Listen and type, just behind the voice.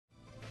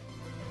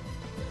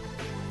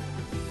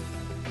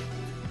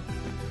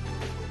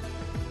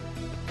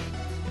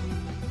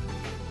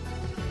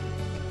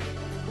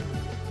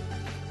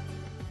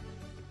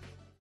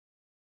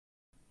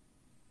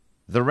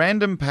The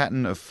random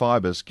pattern of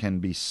fibres can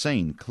be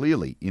seen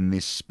clearly in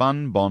this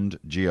spun bond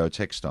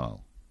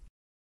geotextile.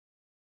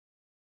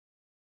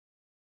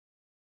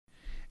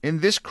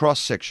 In this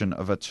cross-section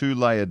of a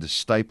two-layered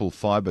staple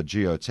fibre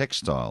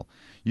geotextile,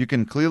 you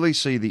can clearly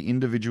see the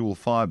individual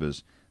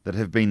fibres that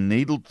have been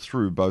needled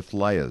through both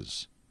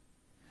layers.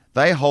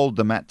 They hold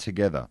the mat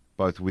together,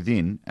 both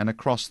within and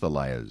across the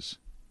layers.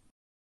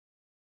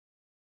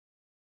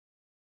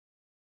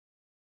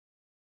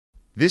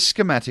 This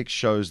schematic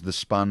shows the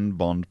spun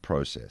bond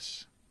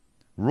process.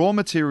 Raw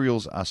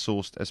materials are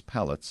sourced as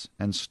pellets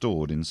and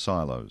stored in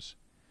silos.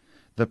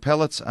 The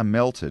pellets are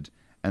melted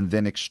and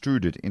then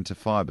extruded into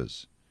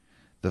fibres.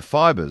 The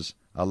fibres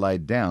are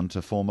laid down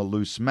to form a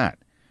loose mat,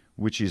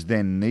 which is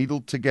then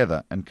needled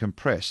together and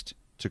compressed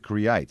to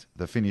create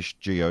the finished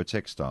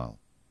geotextile.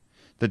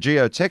 The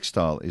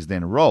geotextile is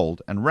then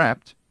rolled and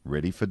wrapped,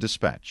 ready for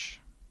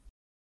dispatch.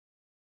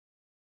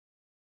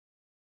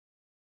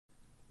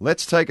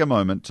 Let's take a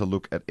moment to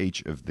look at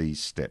each of these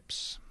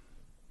steps.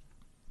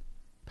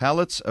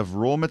 Pallets of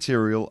raw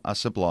material are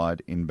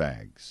supplied in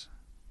bags.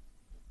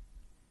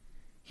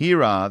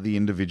 Here are the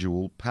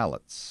individual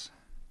pallets.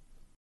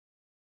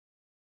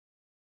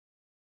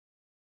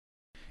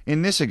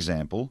 In this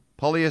example,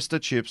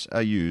 polyester chips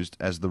are used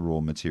as the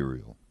raw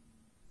material.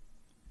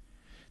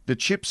 The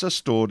chips are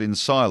stored in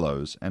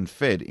silos and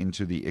fed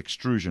into the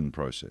extrusion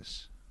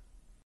process.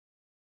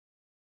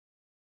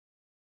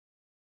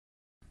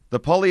 The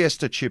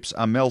polyester chips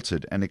are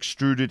melted and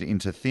extruded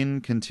into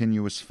thin,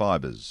 continuous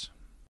fibres.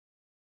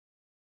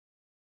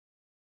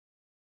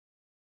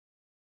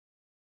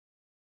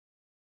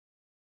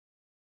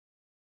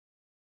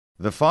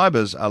 The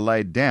fibres are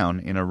laid down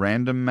in a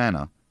random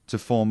manner to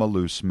form a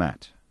loose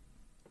mat.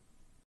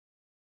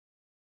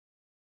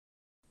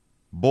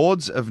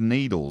 Boards of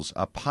needles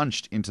are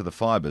punched into the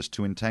fibres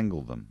to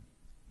entangle them.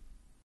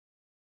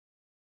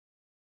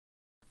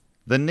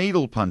 The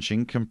needle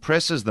punching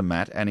compresses the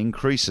mat and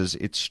increases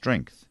its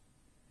strength.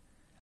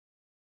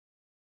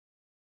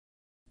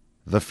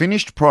 The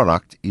finished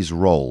product is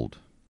rolled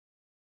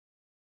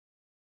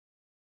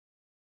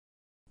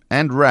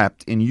and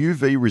wrapped in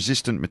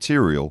UV-resistant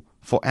material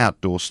for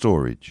outdoor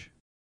storage.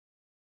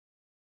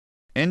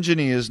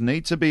 Engineers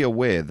need to be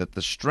aware that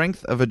the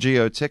strength of a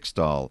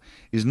geotextile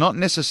is not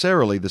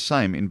necessarily the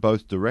same in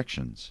both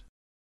directions.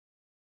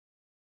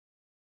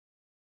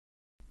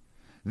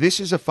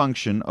 This is a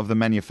function of the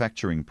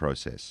manufacturing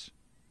process.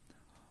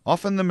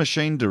 Often the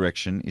machine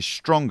direction is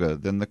stronger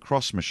than the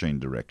cross-machine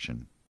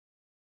direction.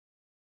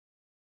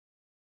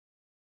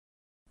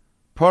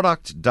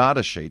 Product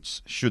data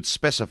sheets should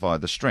specify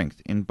the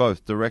strength in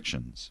both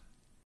directions.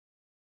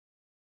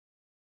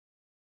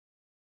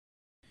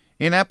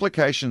 In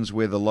applications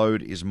where the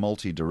load is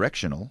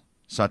multi-directional,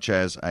 such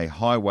as a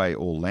highway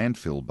or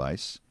landfill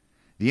base,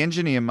 the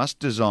engineer must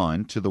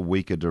design to the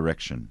weaker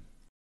direction.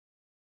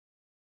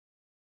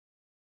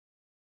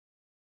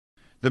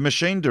 The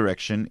machine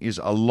direction is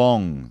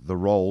along the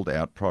rolled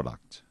out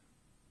product.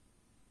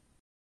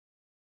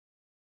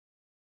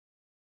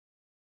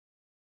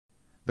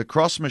 The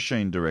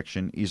cross-machine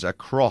direction is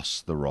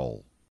across the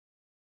roll.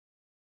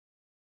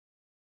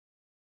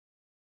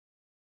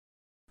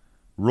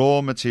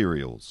 Raw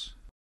materials.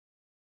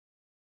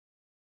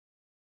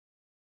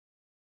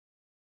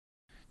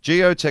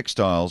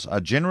 Geotextiles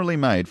are generally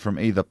made from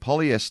either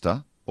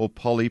polyester or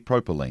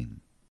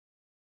polypropylene.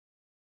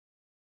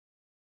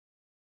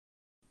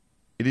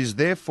 It is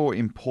therefore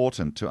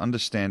important to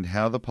understand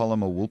how the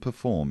polymer will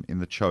perform in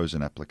the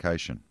chosen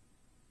application.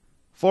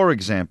 For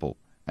example,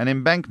 an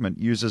embankment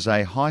uses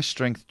a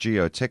high-strength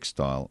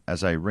geotextile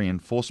as a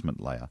reinforcement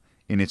layer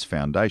in its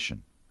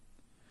foundation.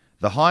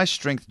 The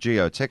high-strength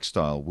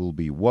geotextile will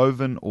be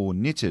woven or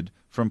knitted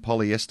from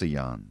polyester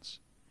yarns.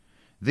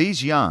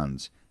 These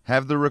yarns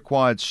have the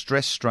required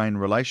stress-strain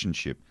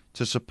relationship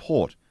to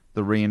support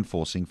the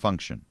reinforcing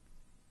function.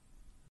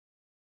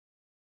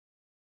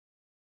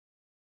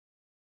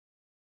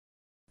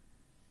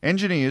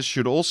 Engineers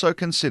should also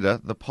consider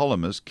the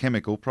polymer's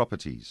chemical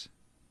properties.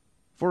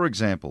 For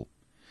example,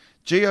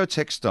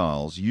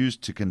 geotextiles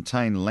used to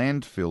contain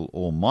landfill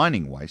or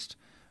mining waste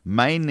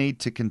may need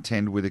to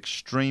contend with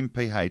extreme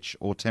pH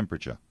or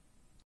temperature.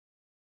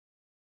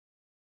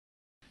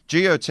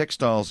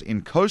 Geotextiles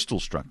in coastal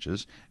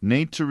structures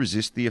need to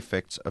resist the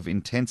effects of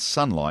intense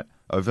sunlight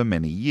over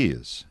many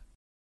years.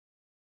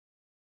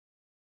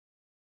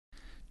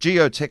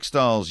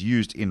 Geotextiles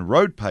used in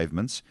road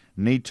pavements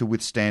need to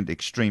withstand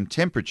extreme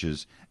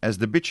temperatures as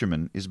the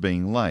bitumen is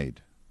being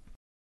laid.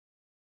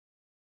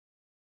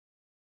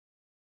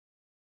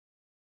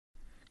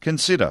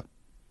 Consider,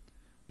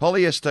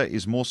 polyester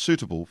is more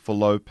suitable for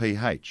low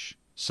pH,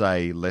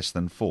 say less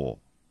than 4.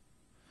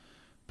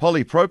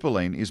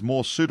 Polypropylene is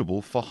more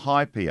suitable for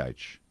high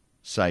pH,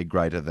 say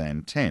greater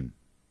than 10.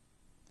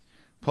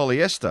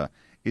 Polyester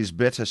is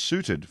better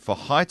suited for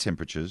high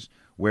temperatures,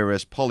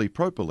 whereas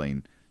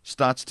polypropylene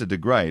starts to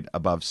degrade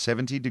above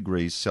 70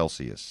 degrees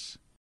Celsius.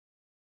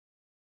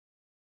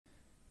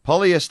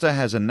 Polyester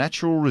has a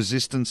natural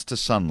resistance to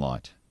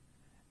sunlight,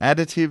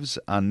 Additives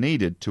are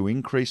needed to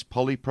increase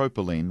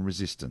polypropylene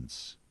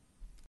resistance.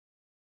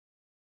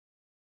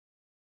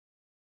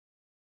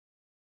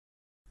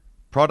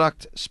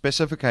 Product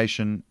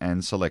specification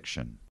and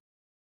selection.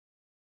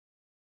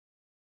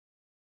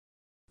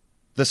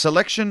 The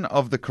selection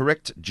of the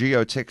correct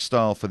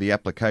geotextile for the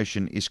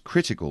application is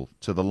critical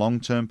to the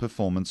long-term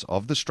performance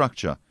of the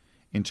structure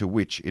into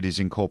which it is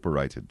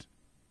incorporated.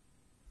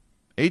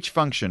 Each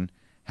function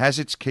has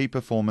its key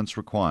performance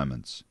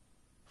requirements.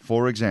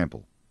 For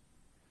example,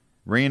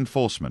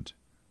 reinforcement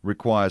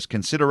requires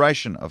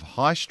consideration of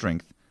high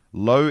strength,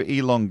 low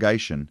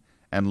elongation,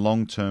 and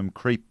long-term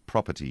creep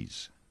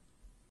properties.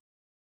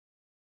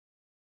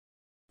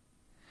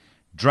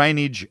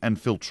 Drainage and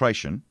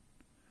filtration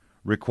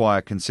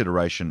require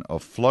consideration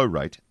of flow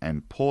rate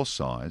and pore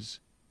size.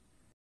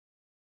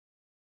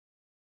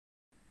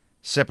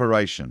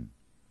 Separation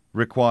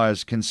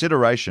requires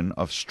consideration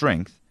of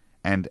strength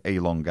and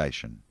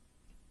elongation.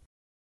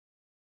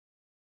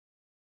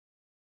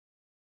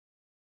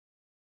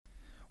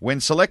 When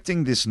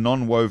selecting this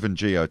non-woven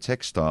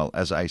geotextile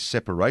as a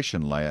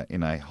separation layer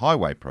in a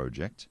highway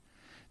project,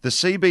 the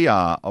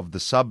CBR of the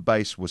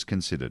sub-base was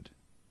considered.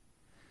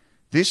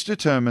 This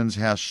determines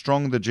how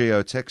strong the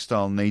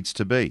geotextile needs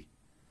to be.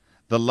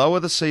 The lower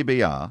the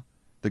CBR,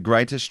 the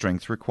greater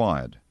strength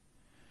required.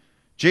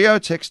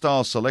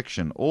 Geotextile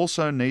selection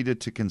also needed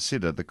to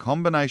consider the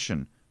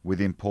combination with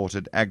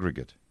imported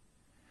aggregate.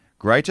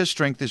 Greater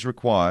strength is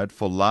required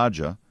for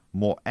larger,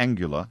 more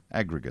angular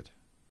aggregate.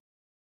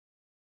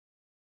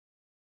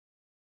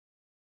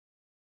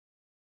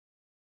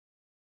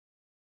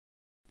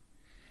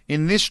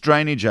 In this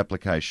drainage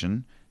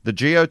application, the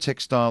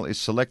geotextile is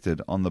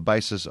selected on the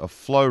basis of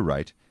flow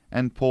rate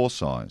and pore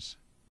size.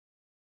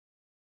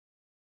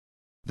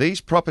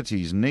 These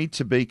properties need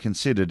to be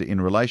considered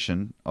in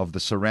relation of the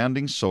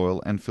surrounding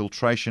soil and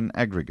filtration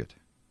aggregate.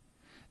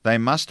 They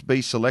must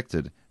be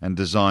selected and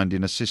designed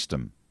in a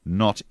system,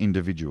 not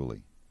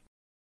individually.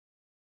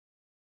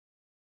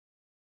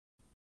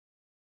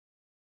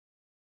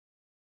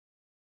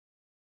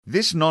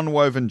 This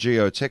non-woven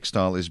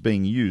geotextile is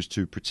being used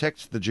to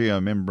protect the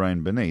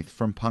geomembrane beneath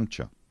from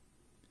puncture.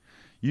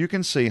 You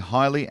can see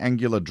highly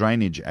angular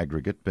drainage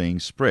aggregate being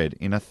spread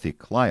in a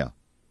thick layer.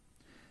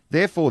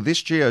 Therefore,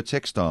 this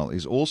geotextile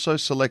is also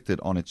selected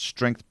on its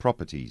strength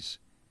properties.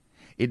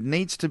 It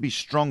needs to be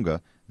stronger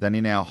than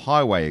in our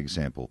highway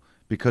example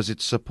because it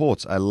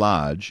supports a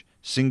large,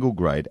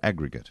 single-grade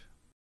aggregate.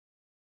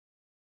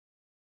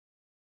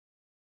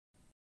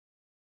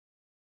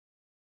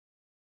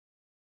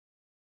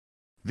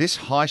 This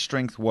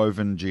high-strength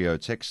woven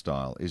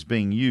geotextile is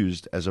being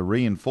used as a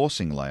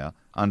reinforcing layer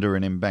under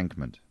an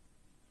embankment.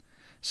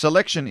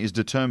 Selection is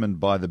determined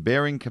by the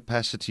bearing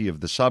capacity of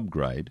the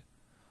subgrade,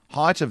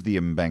 height of the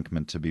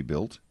embankment to be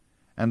built,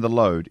 and the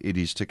load it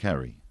is to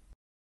carry.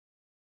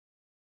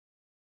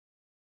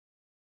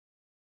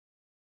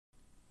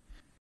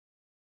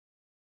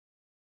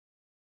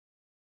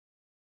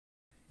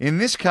 In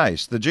this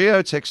case, the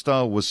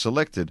geotextile was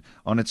selected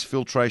on its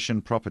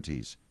filtration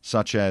properties,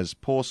 such as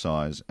pore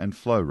size and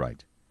flow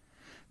rate.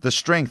 The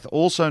strength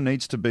also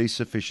needs to be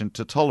sufficient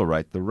to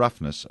tolerate the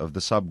roughness of the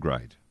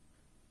subgrade.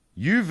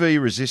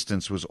 UV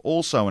resistance was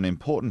also an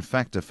important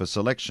factor for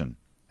selection,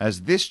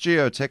 as this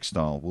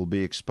geotextile will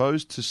be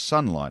exposed to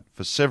sunlight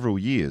for several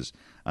years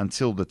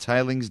until the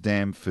tailings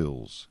dam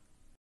fills.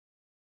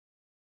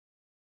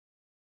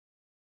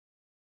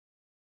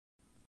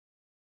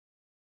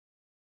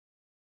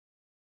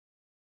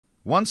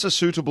 Once a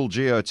suitable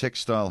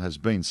geotextile has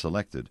been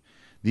selected,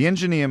 the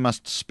engineer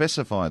must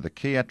specify the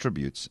key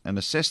attributes and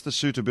assess the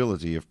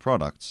suitability of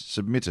products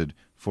submitted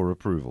for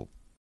approval.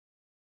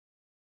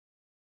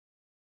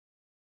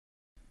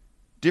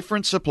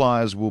 Different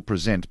suppliers will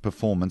present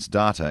performance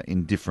data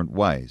in different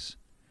ways.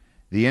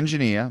 The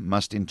engineer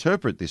must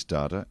interpret this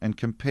data and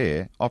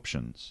compare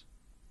options.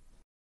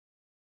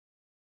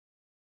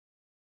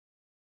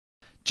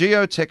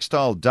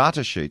 Geotextile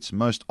datasheets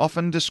most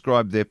often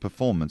describe their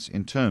performance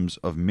in terms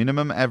of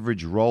minimum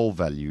average roll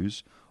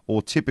values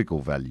or typical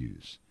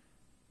values.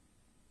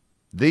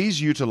 These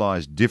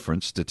utilize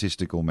different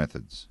statistical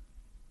methods.